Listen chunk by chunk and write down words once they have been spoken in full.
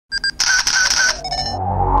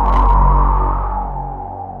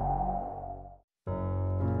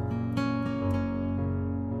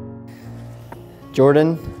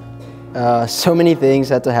Jordan, so many things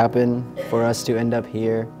had to happen for us to end up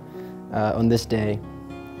here on this day.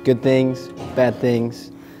 Good things, bad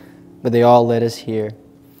things, but they all led us here.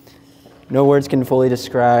 No words can fully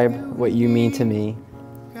describe what you mean to me.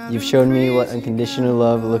 You've shown me what unconditional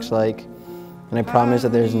love looks like, and I promise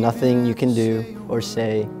that there's nothing you can do or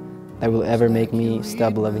say that will ever make me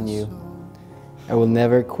stop loving you. I will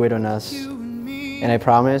never quit on us, and I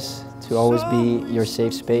promise to always be your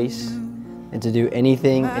safe space and to do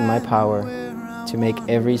anything in my power to make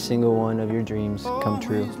every single one of your dreams come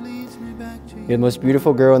true. You're the most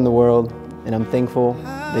beautiful girl in the world, and I'm thankful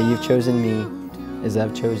that you've chosen me as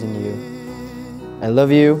I've chosen you. I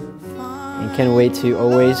love you and can't wait to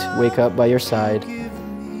always wake up by your side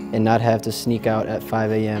and not have to sneak out at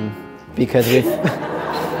 5 a.m. because we've...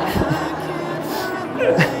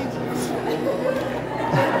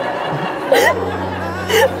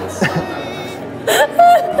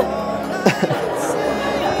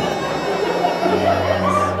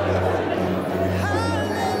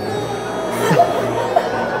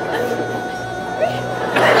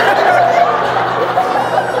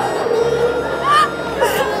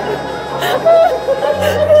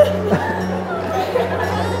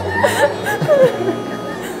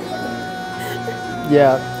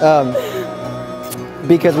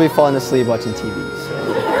 because we've fallen asleep watching TV.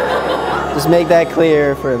 So just make that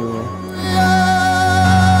clear for everyone.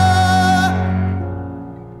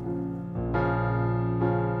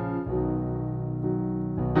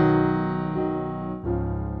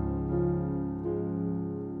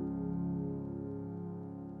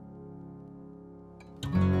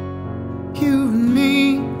 You and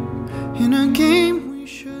me in a game we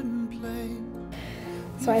shouldn't play.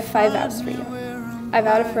 So I have 5 vows for you. I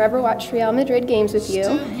vow to forever watch Real Madrid games with you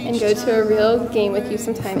and go to a real game with you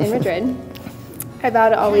sometime in Madrid. I vow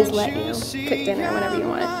to always let you cook dinner whenever you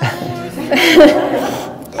want.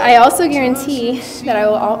 I also guarantee that I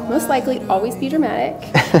will most likely always be dramatic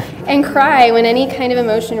and cry when any kind of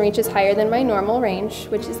emotion reaches higher than my normal range,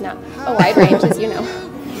 which is not a wide range, as you know.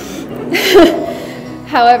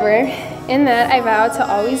 However, in that, I vow to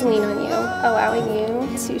always lean on you, allowing you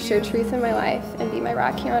to show truth in my life and be my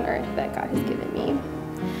rock here on earth that God has given me.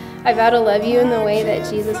 I vow to love you in the way that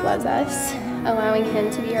Jesus loves us, allowing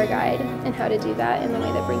Him to be our guide, and how to do that in the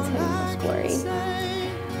way that brings Him most glory.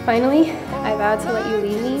 Finally, I vow to let you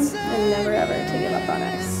lead me and never ever to give up on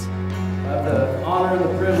us. I have the honor and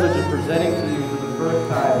the privilege of presenting to you for the first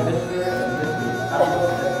time Mr. and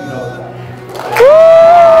Mrs. Espinosa.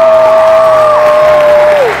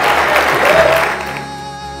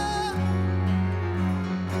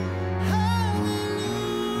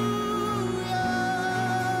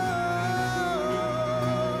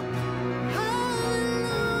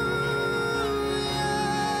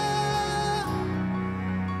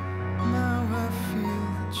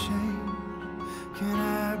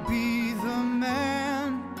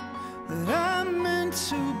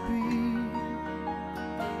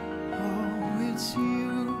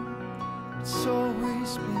 It's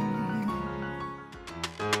always been you.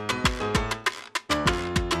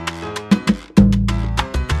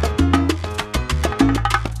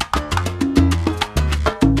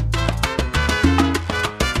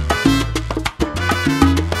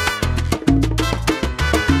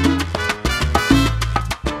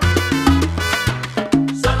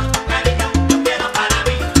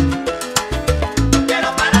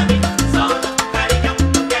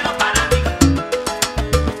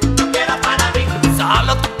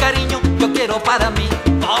 Para mí,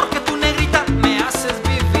 porque tu negrita me haces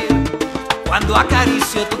vivir. Cuando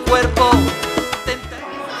acaricio tu cuerpo, te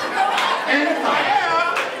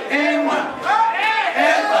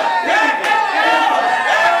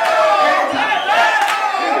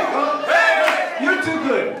You're too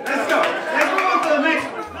good. Let's go. Let's move on to the next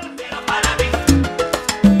one.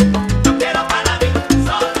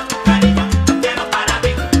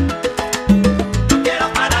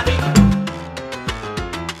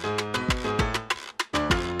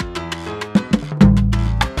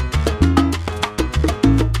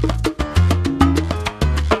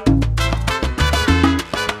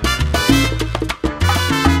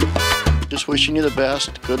 Just wishing you the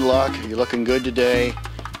best. Good luck. You're looking good today.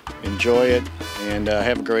 Enjoy it and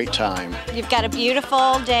have a great time. You've got a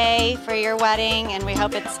beautiful day for your wedding, and we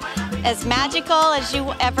hope it's as magical as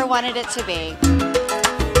you ever wanted it to be.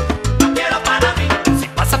 Si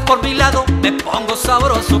pasas por mi lado, me pongo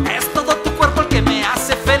sabroso. Es todo tu cuerpo el que me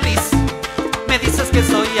hace feliz. Me dices que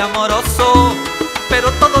soy amoroso, pero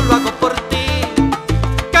todo lo hago